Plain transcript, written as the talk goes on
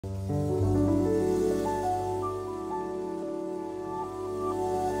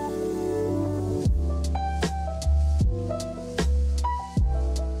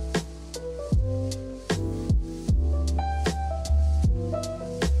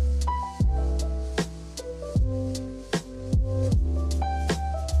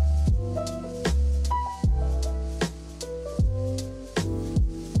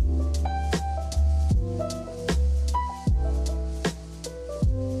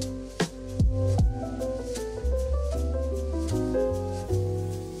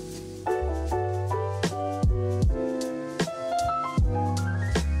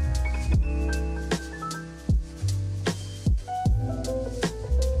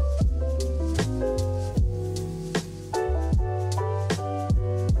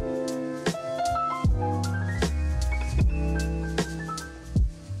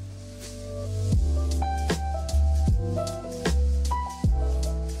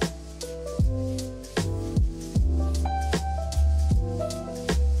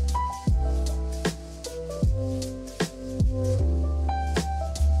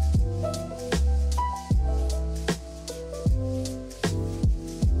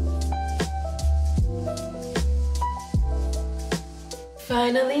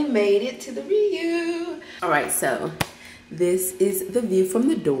finally made it to the view. All right, so this is the view from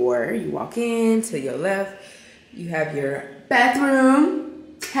the door. You walk in, to your left, you have your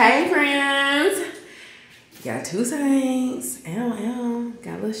bathroom. Hey, friends. You got 2 sinks. Got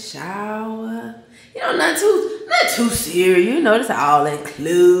a little shower. You know, not too serious. You know, it's all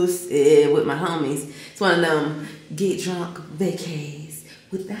inclusive with my homies. It's one of them get drunk vacays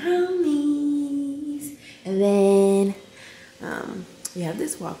with the homies. And then we have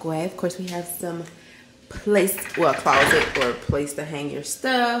this walkway. Of course, we have some closet or place to hang your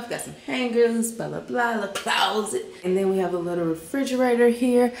stuff. Got some hangers, blah, blah, blah, little closet. And then we have a little refrigerator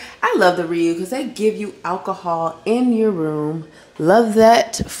here. I love the Rio because they give you alcohol in your room. Love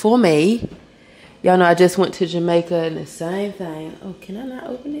that for me. Y'all know I just went to Jamaica and the same thing. Oh, can I not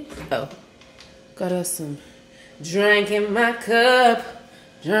open it? Oh, got us some drink in my cup.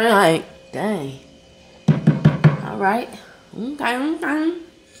 Drink, dang. All right, okay.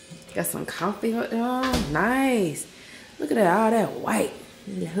 Got some coffee. Oh, nice. Look at that, all that white.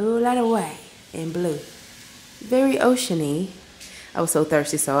 A whole lot of white and blue. Very oceany. I was so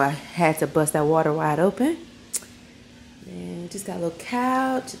thirsty, so I had to bust that water wide open. And just got a little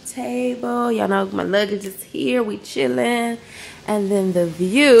couch, a table. Y'all know my luggage is here. We chilling. And then the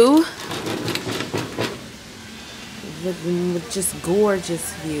view. Just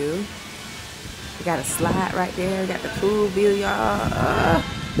gorgeous view. We got a slide right there. Got the pool view, y'all.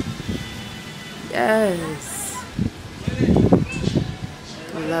 Yes.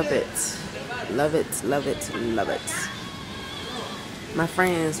 Love it. Love it, love it, love it. My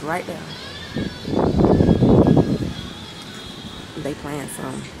friends right there. They playing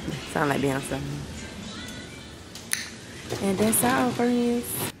some. Sound like dancing. And that's all, friends.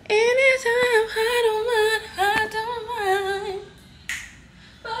 Anytime I don't mind.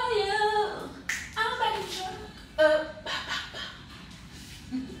 For you, I'm back in truck.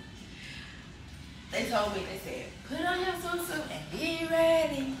 They told me, they said, put on your swimsuit and be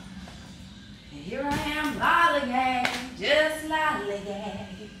ready. And here I am, lollygagging, just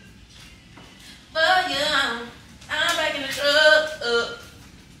lollygagging. For you, I'm back in the truck.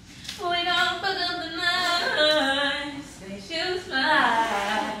 We gon' fuck up the night. Say shoes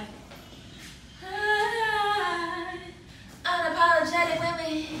fly. Unapologetic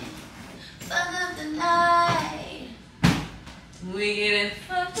women. Fuck up the night. We getting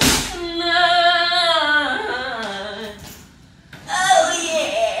fucked up tonight. Oh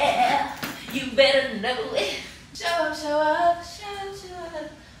yeah. You better know it. Show up, show up, show up.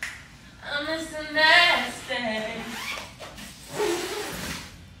 I'm Mr. Nasty.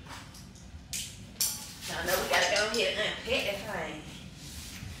 I know we gotta go ahead and unpack that thing.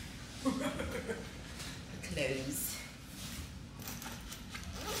 Clothes.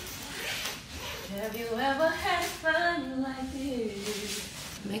 Have you ever had fun like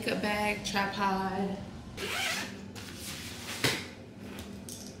this? Makeup bag, tripod.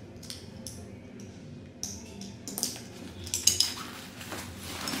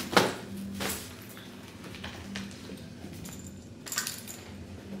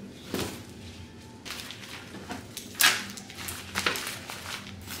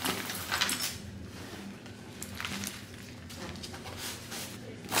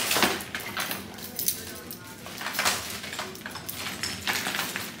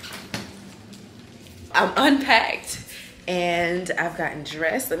 I'm unpacked and I've gotten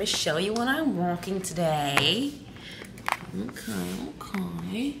dressed. Let me show you what I'm rocking today.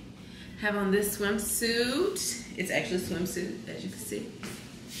 Okay. Have on this swimsuit. It's actually a swimsuit, as you can see.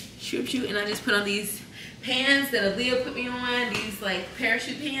 Shoot, and I just put on these pants that Aaliyah put me on. These like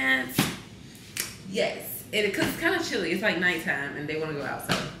parachute pants. Yes, because it's kind of chilly. It's like nighttime and they want to go out.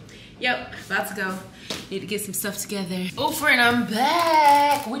 So, yep, about to go. Need to get some stuff together. Oh, friend, I'm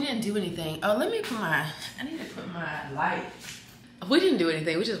back. We didn't do anything. Oh, let me put I need to put my light. We didn't do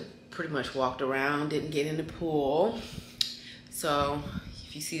anything. We just pretty much walked around, didn't get in the pool. So,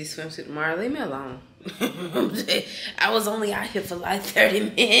 if you see the swimsuit tomorrow, leave me alone. I was only out here for like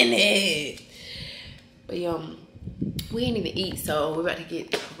 30 minutes. But, we ain't even eat, so we're about to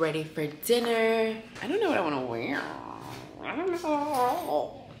get ready for dinner. I don't know what I want to wear. I don't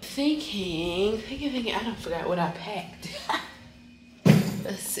know. Thinking, I don't forget what I packed.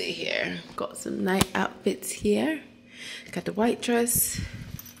 Let's see here. Got some night outfits here. Got the white dress,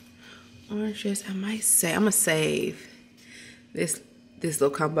 orange dress. I'm gonna save this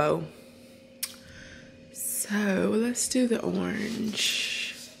little combo. So let's do the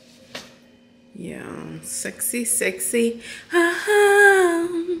orange. Yeah, sexy.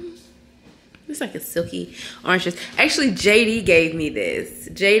 It's like a silky orange juice. Actually, JD gave me this.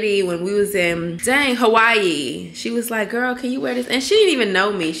 JD, when we was in, Hawaii, she was like, girl, can you wear this? And she didn't even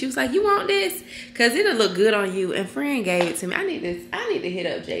know me. She was like, you want this? Because it'll look good on you. And friend gave it to me. I need to hit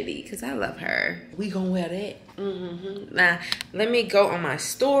up JD because I love her. We gonna wear that. Now, let me go on my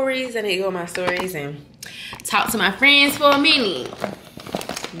stories. I need to go on my stories and talk to my friends for a minute.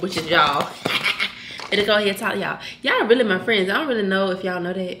 Which is y'all. It'll go ahead and talk to y'all. Y'all are really my friends. I don't really know if y'all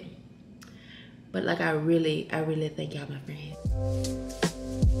know that. But like I really think y'all my friends.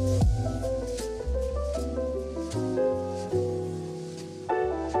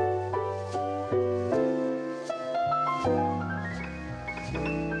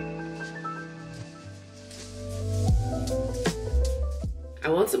 I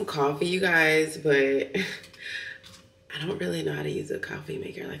want some coffee, you guys, but I don't really know how to use a coffee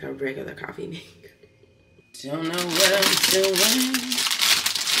maker, like a regular coffee maker. Don't know what I'm doing.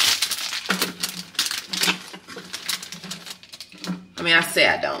 I mean, I say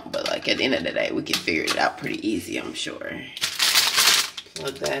I don't, but like at the end of the day, we can figure it out pretty easy, I'm sure.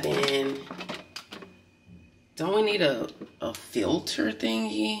 Plug that in. Don't we need a filter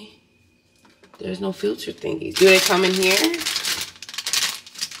thingy? There's no filter thingies. Do they come in here?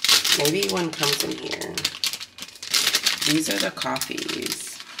 Maybe one comes in here. These are the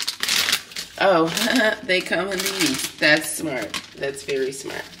coffees. Oh, they come in these. That's smart. That's very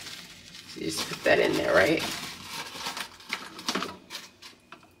smart. So you just put that in there, right?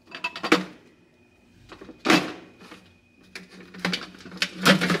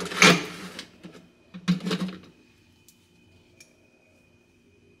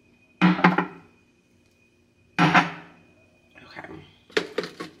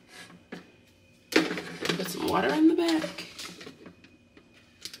 Water in the back.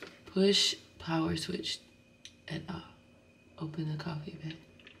 Push power switch at off. Open the coffee bag.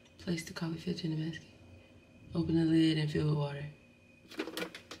 Place the coffee filter in the basket. Open the lid and fill with water.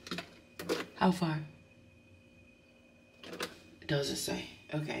 How far? It doesn't say.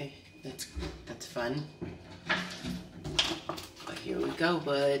 Okay, that's fun. But here we go,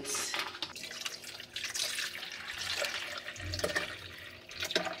 buds.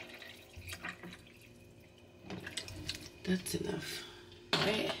 That's enough,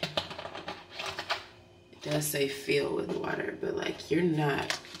 right? It does say fill with water, but like you're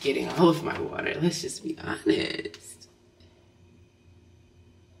not getting all of my water. Let's just be honest.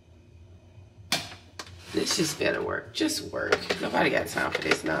 This just better work. Just work. Nobody got time for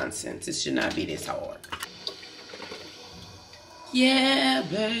this nonsense. It should not be this hard. Yeah,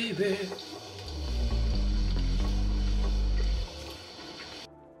 baby.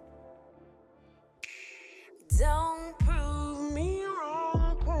 Don't prove me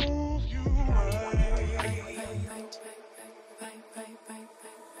wrong, prove you right.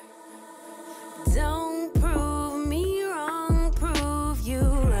 Don't prove me wrong, prove you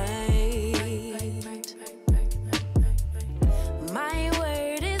right. My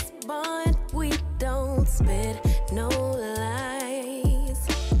word is bond, we don't spit no lies.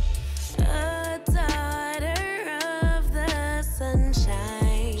 A daughter of the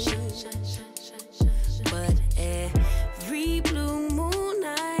sunshine. But every blue moon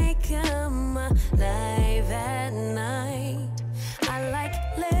I come alive at night. I like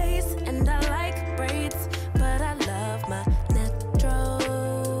lace and I like braids, but I love my natural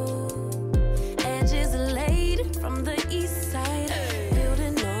edges laid from the east side,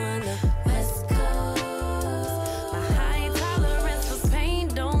 building on the west coast. My high tolerance for pain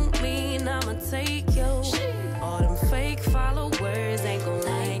don't mean I'ma take your. All them fake followers ain't gon'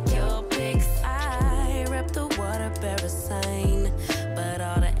 like your pics. I rep the water bearer sign, but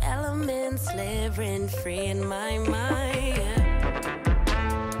all the elements live rent free in my mind.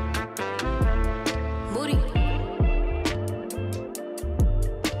 Moody.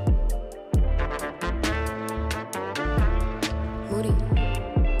 Moody.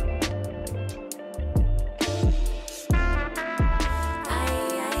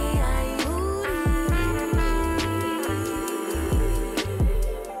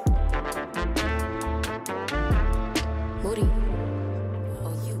 Moody.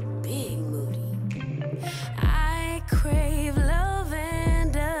 Oh, you big Moody. I crave love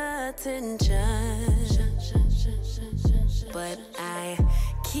and attention, but I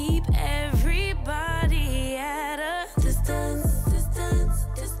keep everybody at a distance.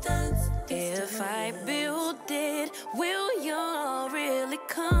 If I build it, will y'all really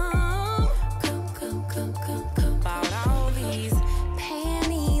come? About all these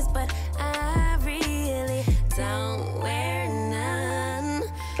panties, but I really don't wear none.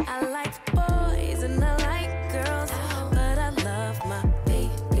 I like boys and I like girls, but I love my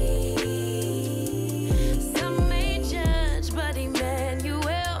baby.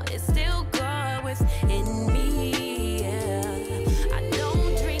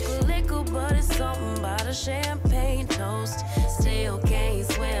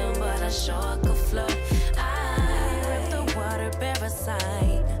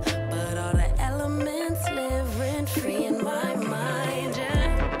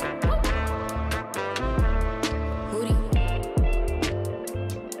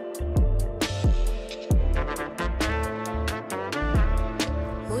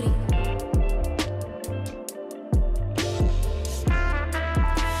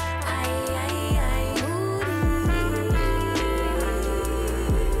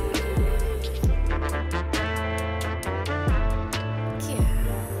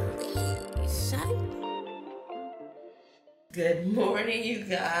 Good morning, you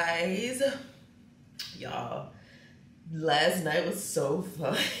guys. Y'all, last night was so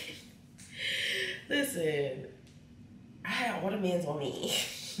fun. Listen, I had ornaments on me.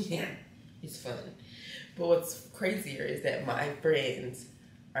 Yeah, it's fun. But what's crazier is that my friends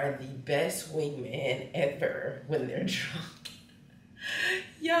are the best wingman ever when they're drunk.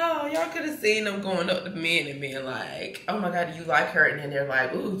 Y'all could have seen them going up to men and being like, oh my God, do you like her? And then they're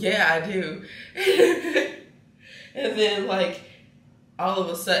like, ooh, yeah, I do. And then like, all of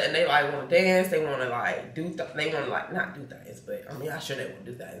a sudden they like want to dance. They want to like they want to like not do things, but I mean, I'm sure they want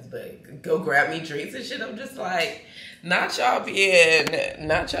to do things, but go grab me drinks and shit. I'm just like, not y'all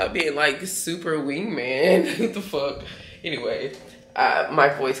being like super wingman. What the fuck? Anyway, my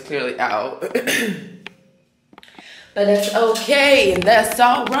voice clearly out. But that's okay, and that's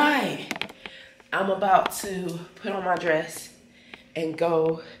all right. I'm about to put on my dress and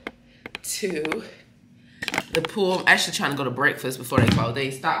go to the pool. I'm actually trying to go to breakfast before they close.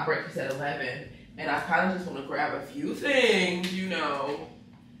 They stop breakfast at 11, and I kind of just want to grab a few things, you know.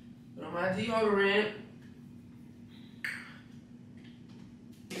 Put on my deodorant.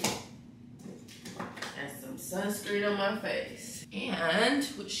 And some sunscreen on my face. And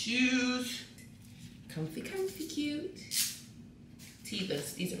with shoes. Comfy, cute.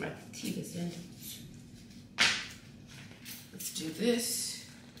 Tevas. These are my Tevas sandals. Let's do this.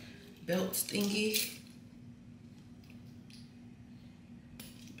 Belt thingy.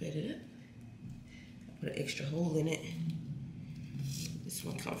 Bed it up. Put an extra hole in it. This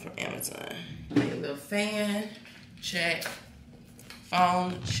one comes from Amazon. Make a little fan. Check.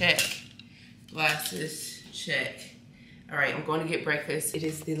 Phone. Check. Glasses. Check. All right, I'm going to get breakfast. It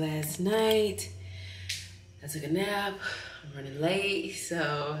is the last night. I took a nap. I'm running late,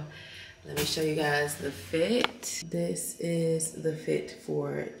 so let me show you guys the fit. This is the fit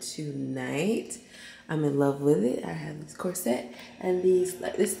for tonight. I'm in love with it. I have this corset and these,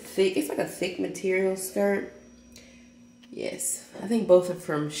 like this thick, it's like a thick material skirt. Yes, I think both are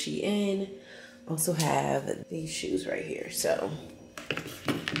from Shein. Also have these shoes right here. So,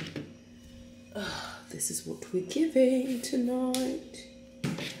 this is what we're giving tonight.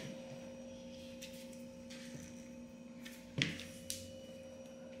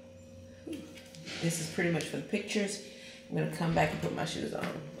 This is pretty much for the pictures. I'm gonna come back and put my shoes on,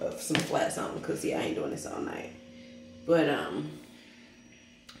 some flats on, because yeah, I ain't doing this all night. But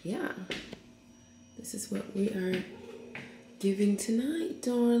yeah, this is what we are giving tonight,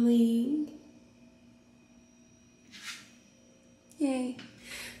 darling. Yay.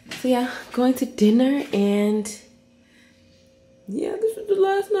 So yeah, going to dinner, and yeah, this was the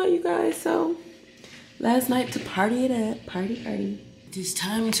last night, you guys. So last night to party it up, party. It is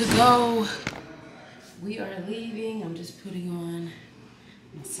time to go. We are leaving. I'm just putting on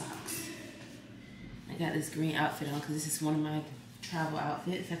my socks. I got this green outfit on because this is one of my travel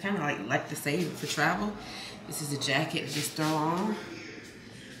outfits. I kind of like to save it for travel. This is a jacket to just throw on.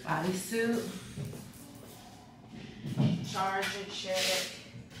 Bodysuit. Charger check.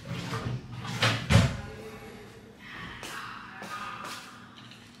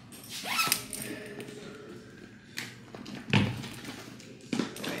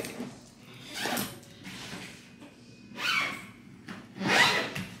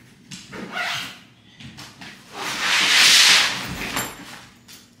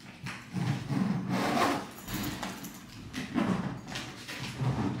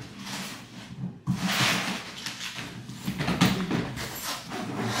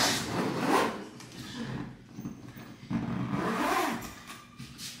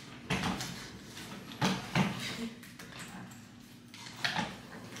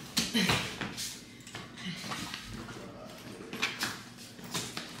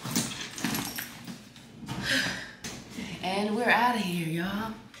 And we're out of here,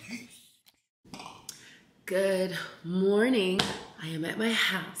 y'all. Good morning. I am at my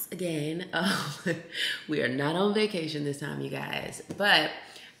house again. We are not on vacation this time, you guys, but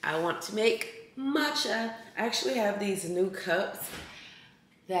I want to make matcha. I actually have these new cups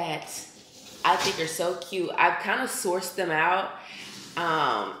that I think are so cute. I've kind of sourced them out,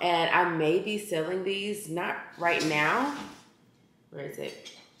 and I may be selling these, not right now. Where is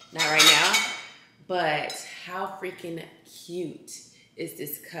it? Not right now, but how freaking cute is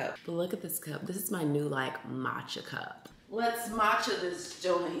this cup? But look at this cup. This is my new like matcha cup. Let's matcha this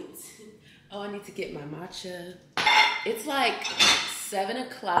joint. Oh, I need to get my matcha. It's like 7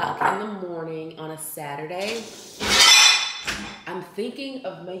 o'clock in the morning on a Saturday. I'm thinking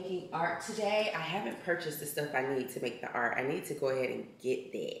of making art today. I haven't purchased the stuff I need to make the art. I need to go ahead and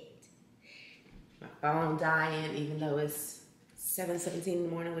get that. My phone dying, even though it's 7:17 in the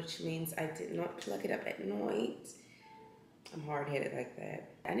morning, which means I did not plug it up at night. I'm hard-headed like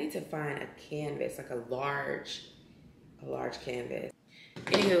that. I need to find a canvas, like a large canvas.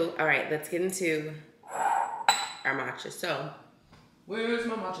 Anywho, all right, let's get into our matcha. So, where's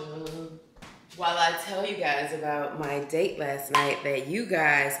my matcha? While I tell you guys about my date last night that you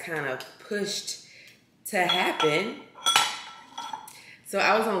guys kind of pushed to happen. So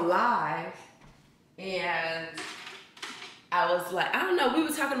I was on live and I was like, I don't know, we were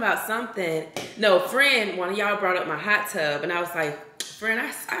talking about something. No, friend, one of y'all brought up my hot tub and I was like, friend,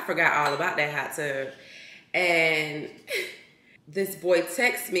 I forgot all about that hot tub. And this boy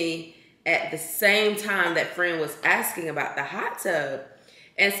texted me at the same time that friend was asking about the hot tub.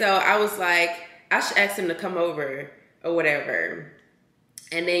 And so I was like, I should ask him to come over or whatever.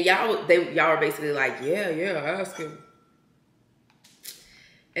 And then y'all were basically like, yeah, ask him.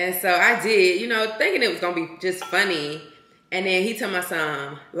 And so I did, you know, thinking it was going to be just funny. And then he told my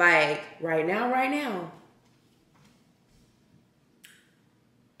son, like, right now.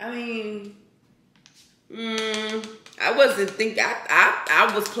 I mean, I wasn't thinking,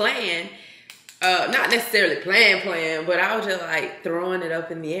 I was playing. Not necessarily playing, but I was just like throwing it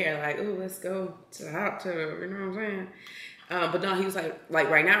up in the air, like, oh, let's go to the hot tub, you know what I'm saying? But no, he was like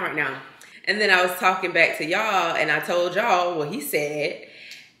right now. And then I was talking back to y'all, and I told y'all what he said.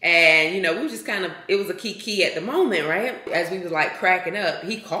 And, you know, we just kind of, it was a key at the moment, right? As we was like cracking up,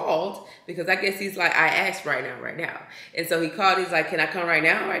 he called because I guess he's like, I asked right now. And so he called, he's like, can I come right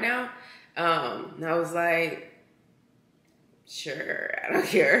now? And I was like, sure, I don't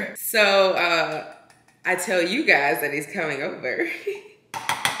care. So I tell you guys that he's coming over.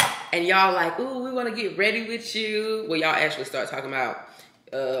 And y'all like, ooh, we want to get ready with you. Well, y'all actually start talking about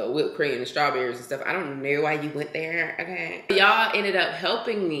whipped cream and strawberries and stuff. I don't know why you went there, okay? Y'all ended up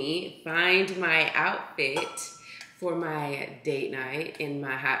helping me find my outfit for my date night in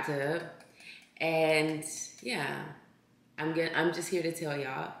my hot tub. And yeah, I'm just here to tell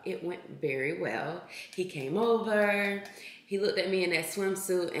y'all it went very well. He came over, he looked at me in that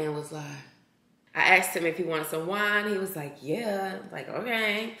swimsuit and was like, I asked him if he wanted some wine. He was like, yeah. I was like,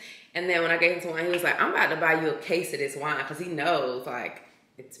 okay. And then when I gave him some wine, he was like, I'm about to buy you a case of this wine because he knows, like,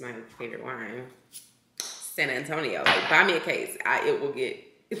 it's my favorite wine. San Antonio. Like, buy me a case. It will get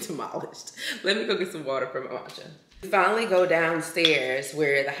demolished. Let me go get some water from my matcha. We finally go downstairs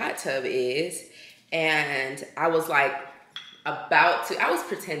where the hot tub is. And I was like I was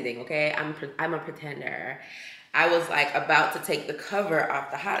pretending, okay? I'm a pretender. I was like about to take the cover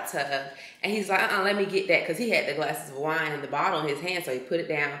off the hot tub. And he's like, let me get that. Because he had the glasses of wine in the bottle in his hand. So he put it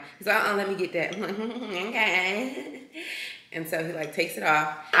down. He's like, let me get that. I'm like, okay. And so he like takes it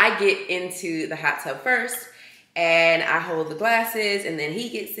off. I get into the hot tub first. And I hold the glasses. And then he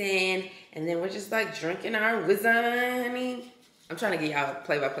gets in. And then we're just like drinking our whizzing. I'm trying to get y'all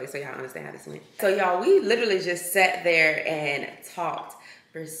play-by-play so y'all understand how this went. So y'all, we literally just sat there and talked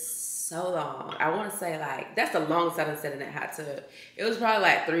for so long. I want to say like, that's the longest I've sat in that hot tub. It was probably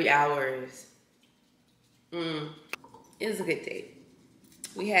like 3 hours. It was a good date.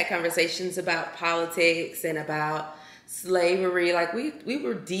 We had conversations about politics and about slavery. Like we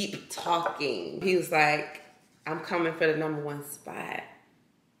were deep talking. He was like, I'm coming for the #1 spot.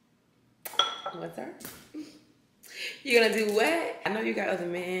 What's that? You gonna do what? I know you got other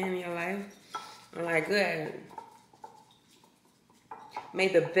men in your life. I'm like, good. May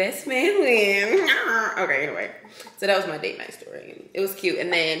the best man win. Okay, anyway. So that was my date night story. It was cute.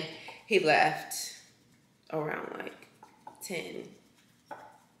 And then he left around like 10.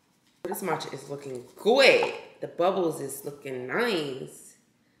 This matcha is looking good. The bubbles is looking nice.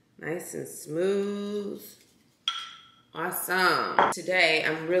 Nice and smooth. Awesome. Today,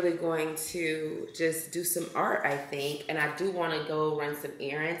 I'm really going to just do some art, I think. And I do want to go run some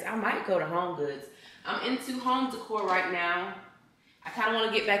errands. I might go to Home Goods. I'm into home decor right now. I kind of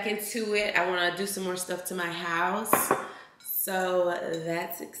want to get back into it. I want to do some more stuff to my house. So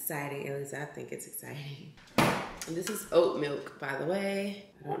that's exciting. At least I think it's exciting. And this is oat milk, by the way.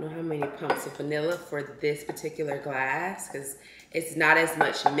 I don't know how many pumps of vanilla for this particular glass because it's not as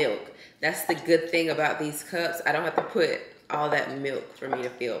much milk. That's the good thing about these cups. I don't have to put all that milk for me to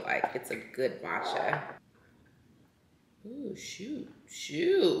feel like it's a good matcha. Ooh, shoot.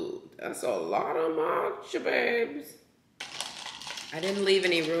 That's a lot of matcha, babes. I didn't leave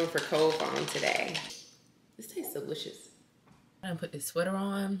any room for cold foam today. This tastes delicious. I'm gonna put this sweater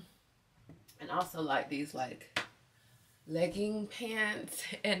on and also like these like legging pants.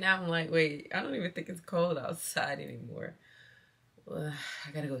 And now I'm like, wait, I don't even think it's cold outside anymore. Well,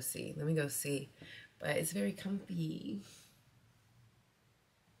 I gotta go see. Let me go see. But it's very comfy.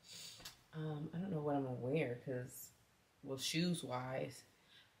 I don't know what I'm gonna wear because, well, shoes wise,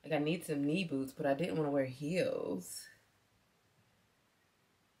 like I need some knee boots, but I didn't want to wear heels.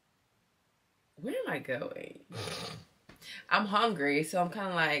 Where am I going? I'm hungry, so I'm kind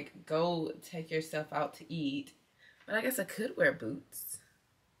of like, go take yourself out to eat. But I guess I could wear boots.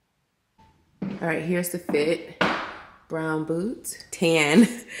 All right, here's the fit. Brown boots, tan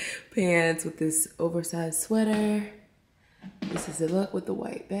pants with this oversized sweater. This is the look with the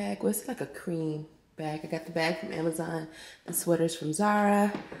white bag. Well, it's like a cream bag. I got the bag from Amazon. The sweater's from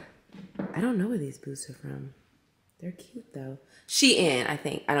Zara. I don't know where these boots are from. They're cute though. Shein, I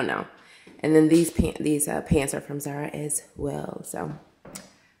think. I don't know. And then these pants are from Zara as well. So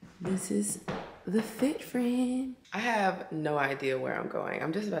this is the fit, friend. I have no idea where I'm going.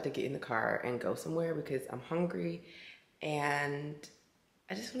 I'm just about to get in the car and go somewhere because I'm hungry and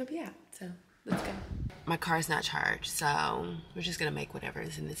I just want to be out. So let's go. My car's not charged, so we're just gonna make whatever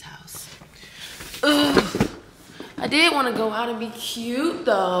is in this house. Ugh. I did want to go out and be cute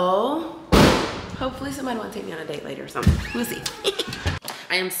though. Hopefully somebody want to take me on a date later or something. We'll see.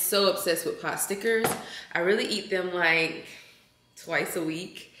 I am so obsessed with pot stickers. I really eat them like twice a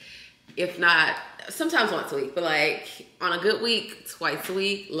week. If not, sometimes once a week, but like on a good week, twice a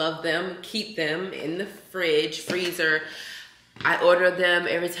week. Love them, keep them in the fridge, freezer. I order them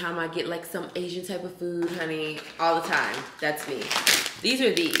every time I get like some Asian type of food, honey, all the time. That's me. These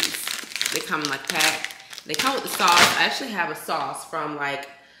are these. They come like pack. They come with the sauce. I actually have a sauce from like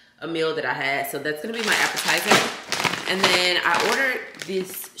a meal that I had, so that's gonna be my appetizer. And then I ordered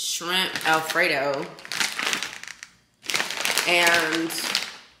this shrimp Alfredo, and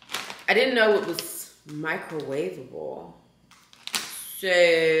I didn't know it was microwavable. So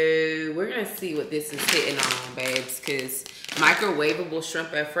we're gonna see what this is hitting on, babes, because microwavable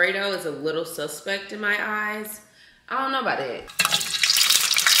shrimp Alfredo is a little suspect in my eyes. I don't know about it.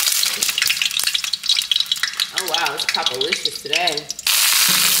 Oh wow, it's popalicious today.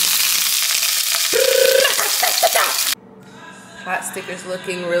 Hot stickers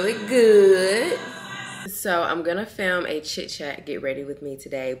looking really good. So I'm gonna film a chit chat, get ready with me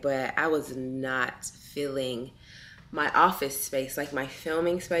today, but I was not feeling my office space, like my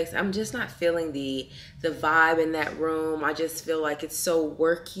filming space. I'm just not feeling the vibe in that room. I just feel like it's so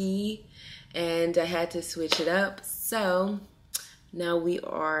worky and I had to switch it up. So now we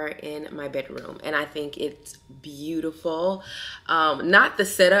are in my bedroom and I think it's beautiful. Not the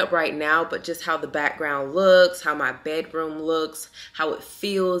setup right now, but just how the background looks, how my bedroom looks, how it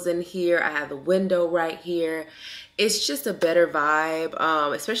feels in here. I have the window right here. It's just a better vibe,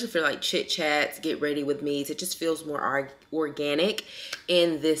 especially for like chit chats, get ready with me. It just feels more organic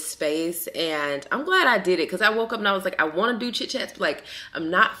in this space. And I'm glad I did it because I woke up and I was like, I want to do chit chats, but like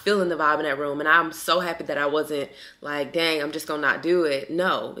I'm not feeling the vibe in that room. And I'm so happy that I wasn't like, dang, I'm just gonna not do it.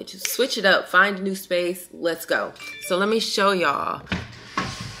 No, it just switch it up, find a new space, let's go. So let me show y'all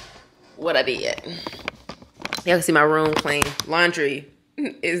what I did. Y'all can see my room clean. Laundry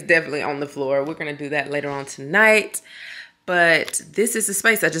is definitely on the floor. We're gonna do that later on tonight. But this is the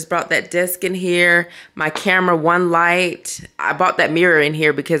space. I just brought that desk in here, my camera, one light. I bought that mirror in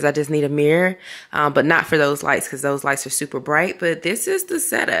here because I just need a mirror, but not for those lights because those lights are super bright. But this is the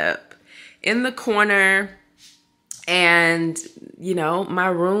setup in the corner, and you know, my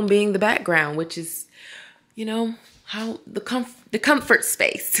room being the background, which is, you know, how the comfort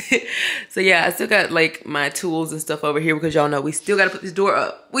space. So yeah, I still got like my tools and stuff over here because y'all know we still got to put this door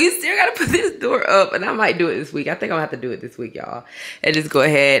up. We still got to put this door up, and I might do it this week. I think I'm gonna have to do it this week, y'all, and just go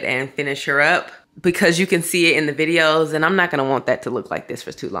ahead and finish her up because you can see it in the videos, and I'm not gonna want that to look like this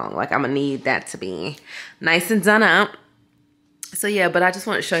for too long. Like I'm gonna need that to be nice and done up. So yeah, but I just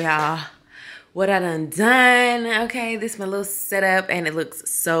want to show y'all what I done. Okay, this is my little setup, and it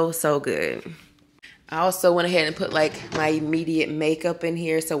looks so good. I also went ahead and put like my immediate makeup in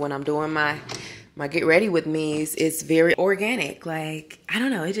here. So when I'm doing my get ready with me's, it's very organic. Like, I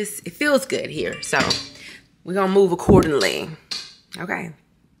don't know, it feels good here. So we're gonna move accordingly. Okay.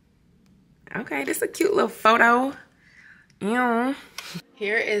 Okay, this is a cute little photo. Yeah.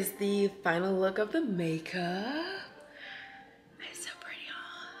 Here is the final look of the makeup. It's so pretty,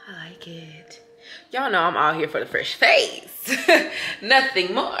 y'all. I like it. Y'all know I'm all here for the fresh face.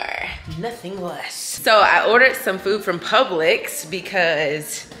 Nothing more, nothing less. So I ordered some food from Publix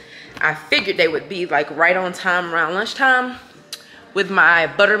because I figured they would be like right on time around lunchtime with my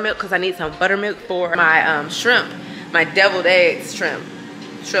buttermilk, because I need some buttermilk for my shrimp, my deviled eggs shrimp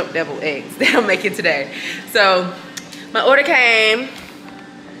deviled eggs that I'm making today. So my order came.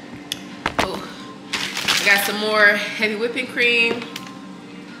 I got some more heavy whipping cream,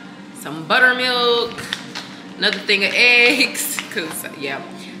 some buttermilk, another thing of eggs, because yeah,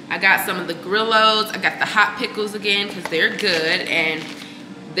 I got some of the Grillos. I got the hot pickles again because they're good and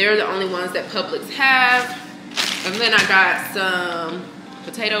they're the only ones that Publix have. And then I got some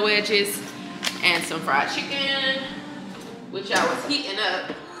potato wedges and some fried chicken, which I was heating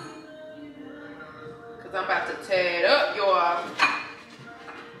up. Cause I'm about to tear it up, y'all.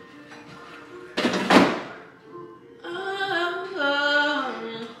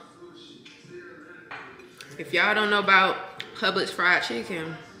 If y'all don't know about Publix fried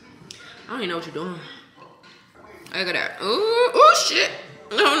chicken, I don't even know what you're doing. Look at that. Ooh, ooh, shit.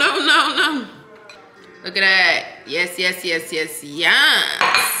 No, no, no, no. Look at that. Yes, yes, yes, yes,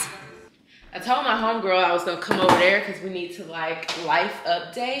 yes. I told my homegirl I was gonna come over there because we need to like life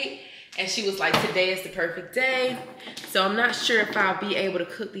update. And she was like, today is the perfect day. So I'm not sure if I'll be able to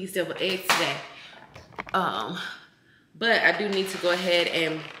cook these deviled eggs today. But I do need to go ahead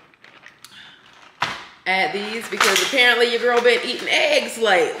and add these because apparently your girl been eating eggs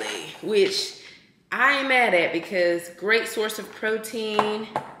lately, which I ain't mad at because great source of protein.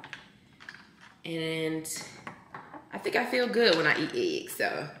 And I think I feel good when I eat eggs,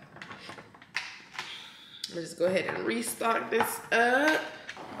 so. Let's just go ahead and restock this up.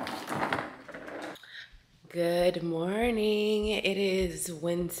 Good morning. It is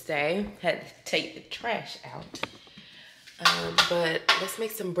Wednesday. Had to take the trash out. But let's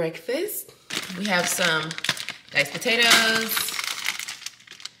make some breakfast. We have some diced potatoes,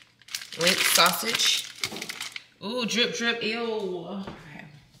 link sausage. Ooh, drip, drip, ew. Okay.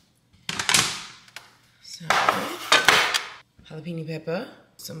 So, jalapeno pepper,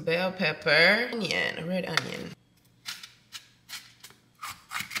 some bell pepper, onion, a red onion.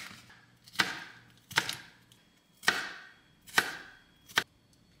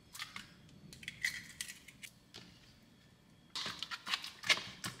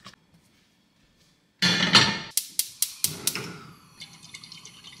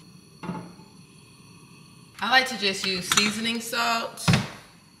 I like to just use seasoning salt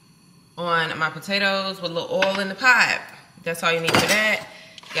on my potatoes with a little oil in the pot. That's all you need for that.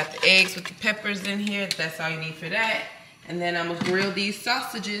 You got the eggs with the peppers in here. That's all you need for that. And then I'm gonna grill these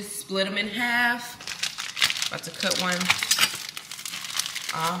sausages, split them in half. About to cut one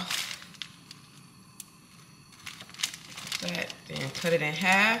off. Like that, then cut it in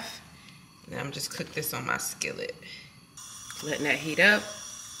half. And then I'm just cook this on my skillet. Letting that heat up.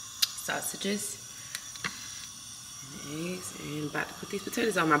 Sausages. Eggs, and about to put these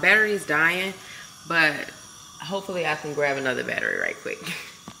potatoes on. My battery is dying, but hopefully I can grab another battery right quick.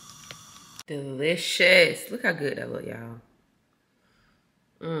 Delicious. Look how good that look, y'all.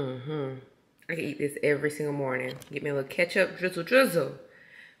 I can eat this every single morning. Get me a little ketchup, drizzle, drizzle.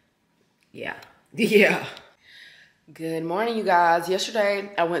 Yeah. Yeah. Good morning, you guys.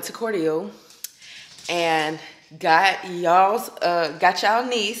 Yesterday I went to Cordial and got y'all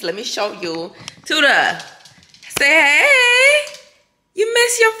niece. Let me show you. Tuda. Say, hey, you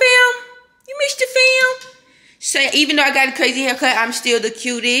miss your film? You missed your film? Say, even though I got a crazy haircut, I'm still the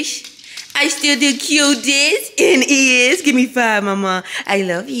cutest. I still the cutest and is. Give me 5, mama. I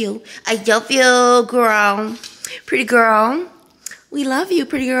love you. I love you, girl. Pretty girl. We love you,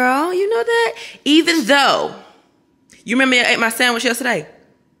 pretty girl. You know that? Even though, you remember I ate my sandwich yesterday?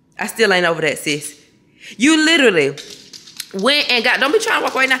 I still ain't over that, sis. You literally went and got, don't be trying to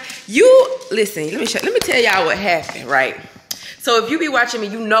walk away now. You, listen, let me tell y'all what happened, right? So if you be watching me,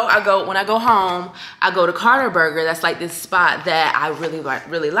 you know when I go home, I go to Carter Burger. That's like this spot that I really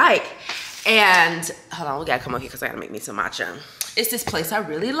like. And, hold on, we gotta come up here because I gotta make me some matcha. It's this place I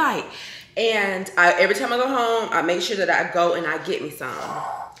really like. And every time I go home, I make sure that I go and I get me some.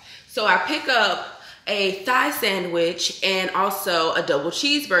 So I pick up a thigh sandwich and also a double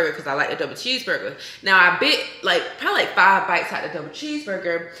cheeseburger because I like a double cheeseburger. Now I bit probably 5 bites out of the double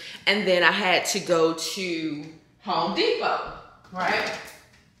cheeseburger, and then I had to go to Home Depot, right?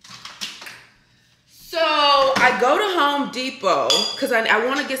 So I go to Home Depot because I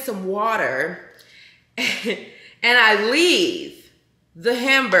want to get some water, and I leave the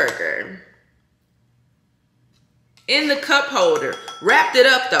hamburger in the cup holder. Wrapped it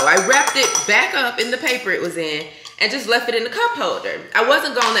up though. I wrapped it back up in the paper it was in and just left it in the cup holder. I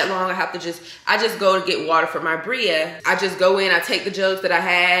wasn't gone that long. I just go to get water for my Bria. I just go in, I take the jugs that I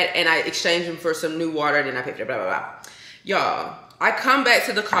had and I exchange them for some new water, and then I pay for it, blah, blah, blah. Y'all, I come back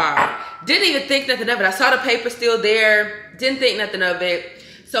to the car. Didn't even think nothing of it. I saw the paper still there. Didn't think nothing of it.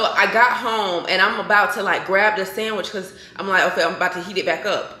 So I got home and I'm about to like grab the sandwich because I'm like, okay, I'm about to heat it back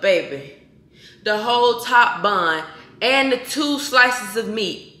up. Baby, the whole top bun and the 2 slices of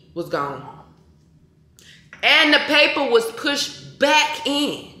meat was gone. And the paper was pushed back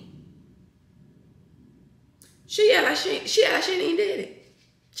in. She act like she ain't even did it.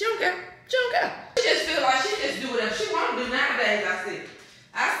 She don't care. She don't care. She just feel like she just do whatever she want to do nowadays,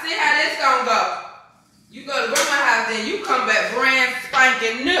 I see how this gonna go. You go to grandma's house and you come back brand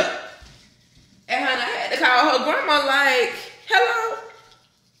spanking new. And honey, I had to call her grandma like, hello,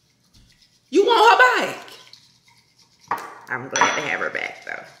 you want her back? I'm glad to have her back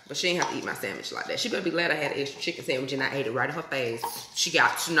though. But she ain't have to eat my sandwich like that. She better be glad I had an extra chicken sandwich and I ate it right in her face. She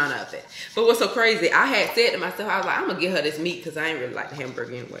got none of it. But what's so crazy, I had said to myself, I was like, I'm gonna give her this meat because I ain't really like the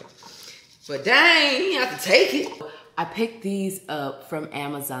hamburger anyway. But dang, you have to take it. I picked these up from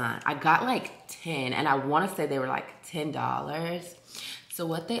Amazon. I got like 10 and I wanna say they were like $10. So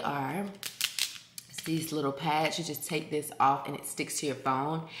what they are, is these little pads. You just take this off and it sticks to your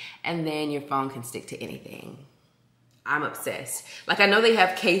phone and then your phone can stick to anything. I'm obsessed. Like I know they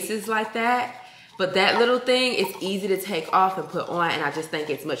have cases like that, but that little thing is easy to take off and put on, and I just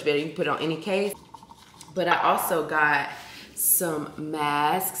think it's much better. You can put it on any case. But I also got some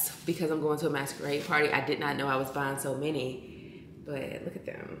masks because I'm going to a masquerade party. I did not know I was buying so many, but look at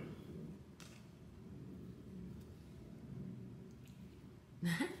them.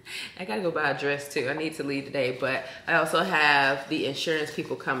 I gotta go buy a dress too. I need to leave today, but I also have the insurance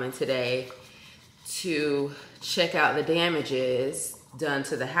people coming today to check out the damages done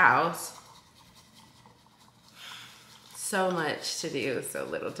to the house. So much to do, so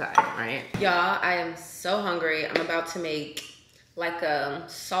little time, right? Y'all, I am so hungry. I'm about to make like a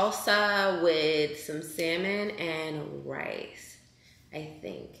salsa with some salmon and rice, I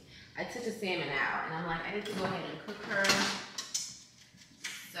think. I took the salmon out and I'm like, I need to go ahead and cook her.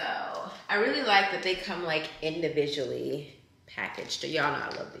 So I really like that they come like individually packaged. Y'all know I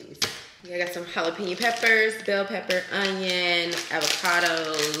love these. I got some jalapeno peppers, bell pepper, onion,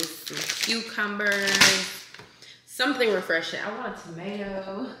 avocados, some cucumbers, something refreshing. I want a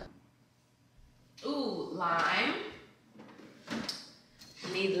tomato. Ooh, lime.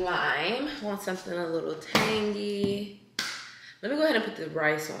 I need lime. I want something a little tangy. Let me go ahead and put the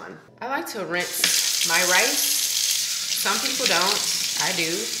rice on. I like to rinse my rice. Some people don't. I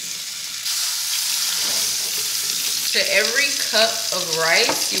do. To every cup of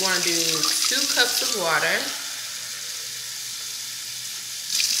rice, you want to do 2 cups of water.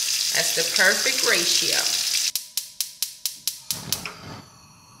 That's the perfect ratio.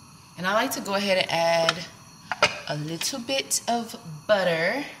 And I like to go ahead and add a little bit of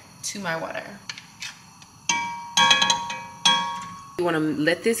butter to my water. You want to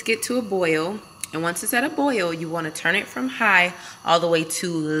let this get to a boil. And once it's at a boil, you want to turn it from high all the way to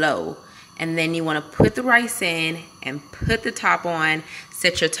low. And then you want to put the rice in and put the top on.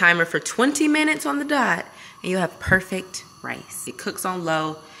 Set your timer for 20 minutes on the dot and you'll have perfect rice. It cooks on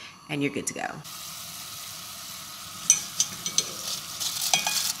low and you're good to go.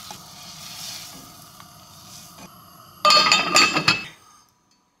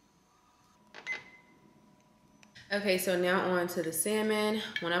 Okay, so now on to the salmon.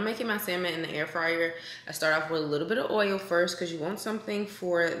 When I'm making my salmon in the air fryer, I start off with a little bit of oil first because you want something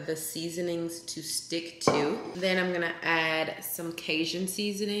for the seasonings to stick to. Then I'm gonna add some Cajun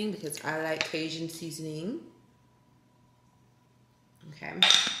seasoning because I like Cajun seasoning. Okay.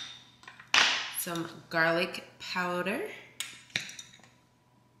 Some garlic powder.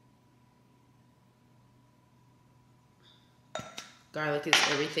 Garlic is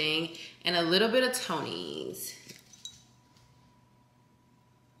everything. And a little bit of Tony's.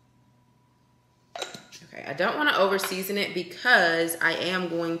 Okay, I don't want to over season it because I am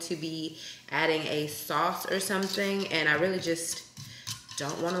going to be adding a sauce or something, and I really just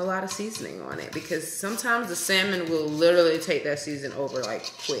don't want a lot of seasoning on it because sometimes the salmon will literally take that season over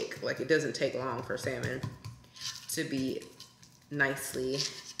like quick. Like it doesn't take long for salmon to be nicely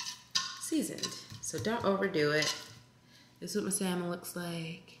seasoned. So don't overdo it. This is what my salmon looks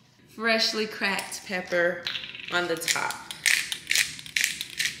like. Freshly cracked pepper on the top.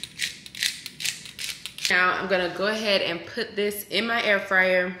 Now I'm gonna go ahead and put this in my air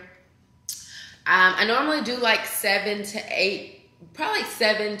fryer. I normally do like 7 to 8, probably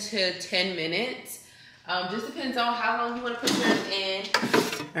 7 to 10 minutes. Just depends on how long you wanna put yours in.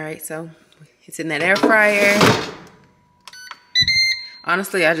 All right, so it's in that air fryer.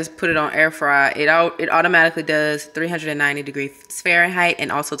 Honestly, I just put it on air fry. It automatically does 390 degrees Fahrenheit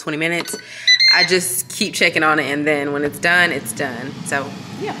and also 20 minutes. I just keep checking on it, and then when it's done, it's done. So,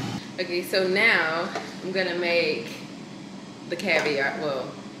 yeah. Okay, so now I'm gonna make the caviar.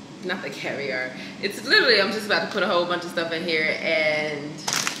 Well, not the caviar. It's literally, I'm just about to put a whole bunch of stuff in here, and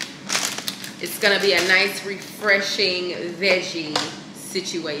it's gonna be a nice, refreshing veggie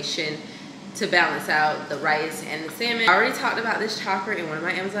situation to balance out the rice and the salmon. I already talked about this chopper in one of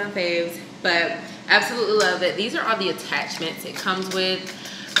my Amazon faves, but absolutely love it. These are all the attachments it comes with,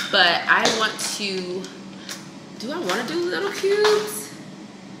 but I want to, do I want to do little cubes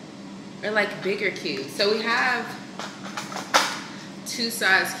or like bigger cubes? So we have 2 two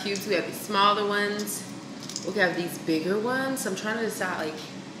size cubes. We have these smaller ones. We have these bigger ones. So I'm trying to decide, like,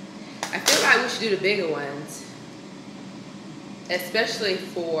 I feel like we should do the bigger ones, especially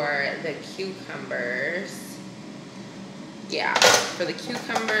for the cucumbers. Yeah, for the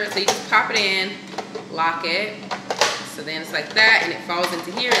cucumbers. So you just pop it in, lock it. So then it's like that, and it falls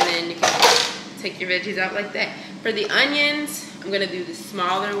into here, and then you can take your veggies out like that. For the onions, I'm gonna do the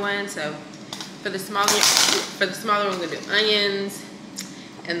smaller one. So for the smaller one, I'm gonna do onions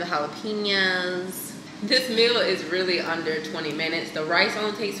and the jalapenos. This meal is really under 20 minutes. The rice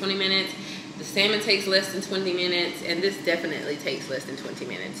only takes 20 minutes. The salmon takes less than 20 minutes, and this definitely takes less than 20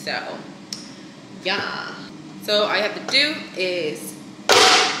 minutes. So, yeah. So all you have to do is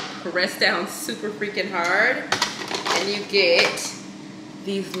press down super freaking hard, and you get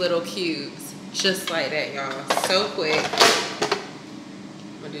these little cubes, just like that, y'all. So quick.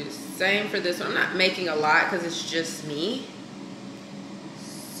 I'm gonna do the same for this one. I'm not making a lot because it's just me.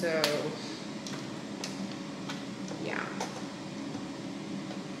 So, yeah.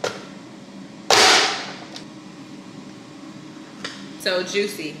 So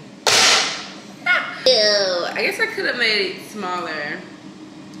juicy. Ew. I guess I could have made it smaller.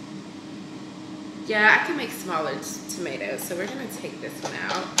 Yeah, I can make smaller tomatoes. So we're gonna take this one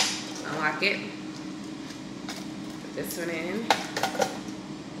out, unlock it, put this one in,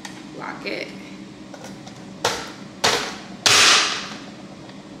 lock it.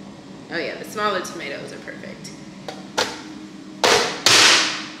 Oh yeah, the smaller tomatoes are perfect.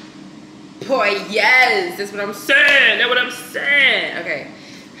 Boy, yes, that's what I'm saying. That's what I'm saying. Okay,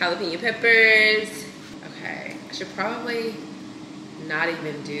 jalapeno peppers. Okay, I should probably not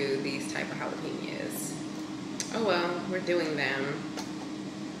even do these type of jalapenos. Oh well, we're doing them.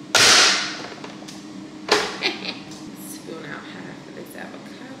 Spoon out half of this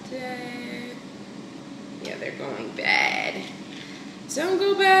avocado. Yeah, they're going bad. Don't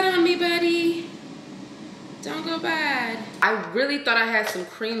go bad on me, buddy. Don't go bad. I really thought I had some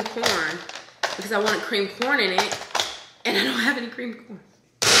cream corn because I wanted cream corn in it, and I don't have any cream corn.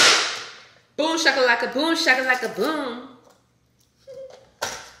 Boom shakalaka, boom shakalaka, boom.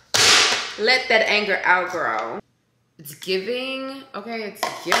 Let that anger outgrow. It's giving. Okay, it's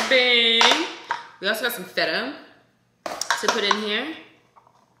giving. We also got some feta to put in here.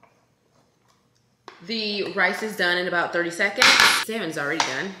 The rice is done in about 30 seconds. Salmon's already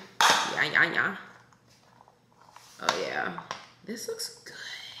done. Yeah, yeah, yeah. Oh yeah, this looks good.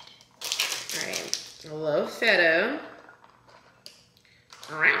 All right, a little feta.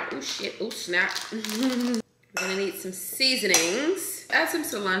 All right, oh shit, oh snap. We're gonna need some seasonings. Add some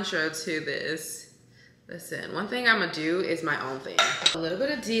cilantro to this. Listen, one thing I'm gonna do is my own thing. A little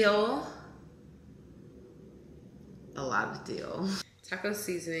bit of dill. A lot of dill. Taco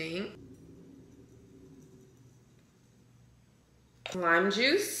seasoning. Lime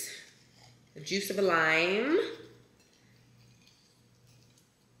juice. The juice of a lime.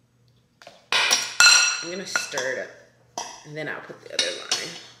 I'm gonna stir it up, and then I'll put the other lime.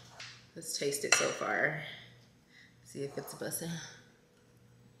 Let's taste it so far. See if it's bussin'.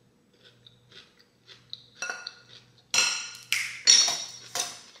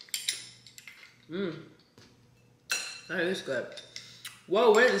 That is good.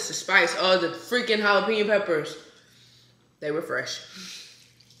 Whoa, where is the spice? Oh, the freaking jalapeno peppers. They were fresh.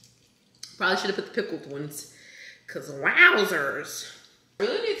 Probably should have put the pickled ones, cause wowzers. I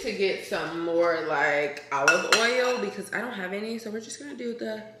really need to get some more like olive oil because I don't have any, so we're just gonna do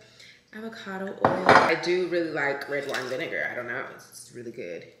the avocado oil. I do really like red wine vinegar. I don't know, it's really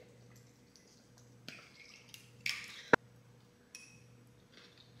good.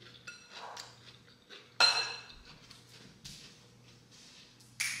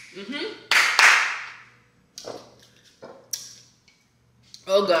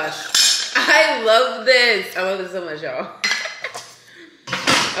 Oh gosh, I love this. I love this so much, y'all.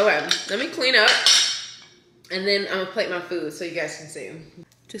 Okay, let me clean up, and then I'm gonna plate my food so you guys can see.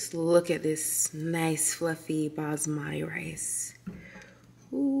 Just look at this nice fluffy basmati rice.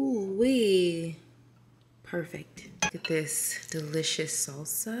 Ooh wee, perfect. Look at this delicious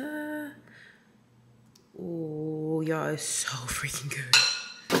salsa. Ooh, y'all, it's so freaking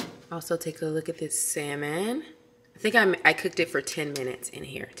good. Also take a look at this salmon. I think I cooked it for 10 minutes in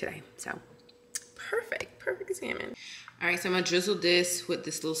here today, so perfect salmon. All right, so I'm gonna drizzle this with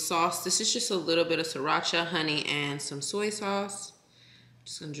this little sauce. This is just a little bit of sriracha, honey, and some soy sauce.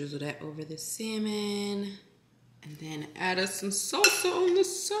 Just gonna drizzle that over the salmon, and then add us some salsa on the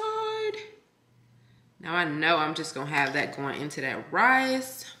side. Now I know I'm just gonna have that going into that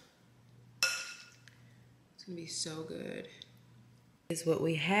rice. It's gonna be so good. This is what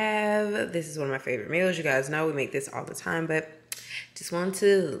we have. This is one of my favorite meals. You guys know we make this all the time, but Just wanted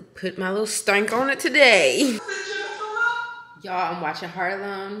to put my little stank on it today. Y'all, I'm watching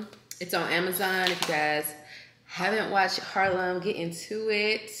Harlem. It's on Amazon. If you guys haven't watched Harlem, get into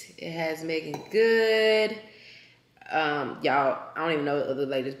it. It has Megan Good. Y'all, I don't even know the other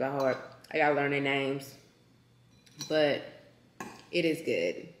ladies by heart. I gotta learn their names. But it is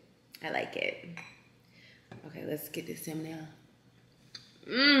good. I like it. Okay, let's get this salmon out.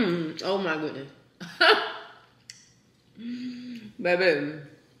 Oh my goodness. Baby,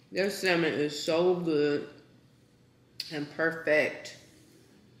 this salmon is so good and perfect.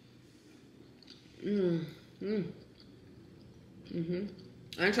 I ain't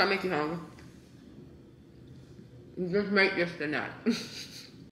trying to make you hungry. Just make this tonight.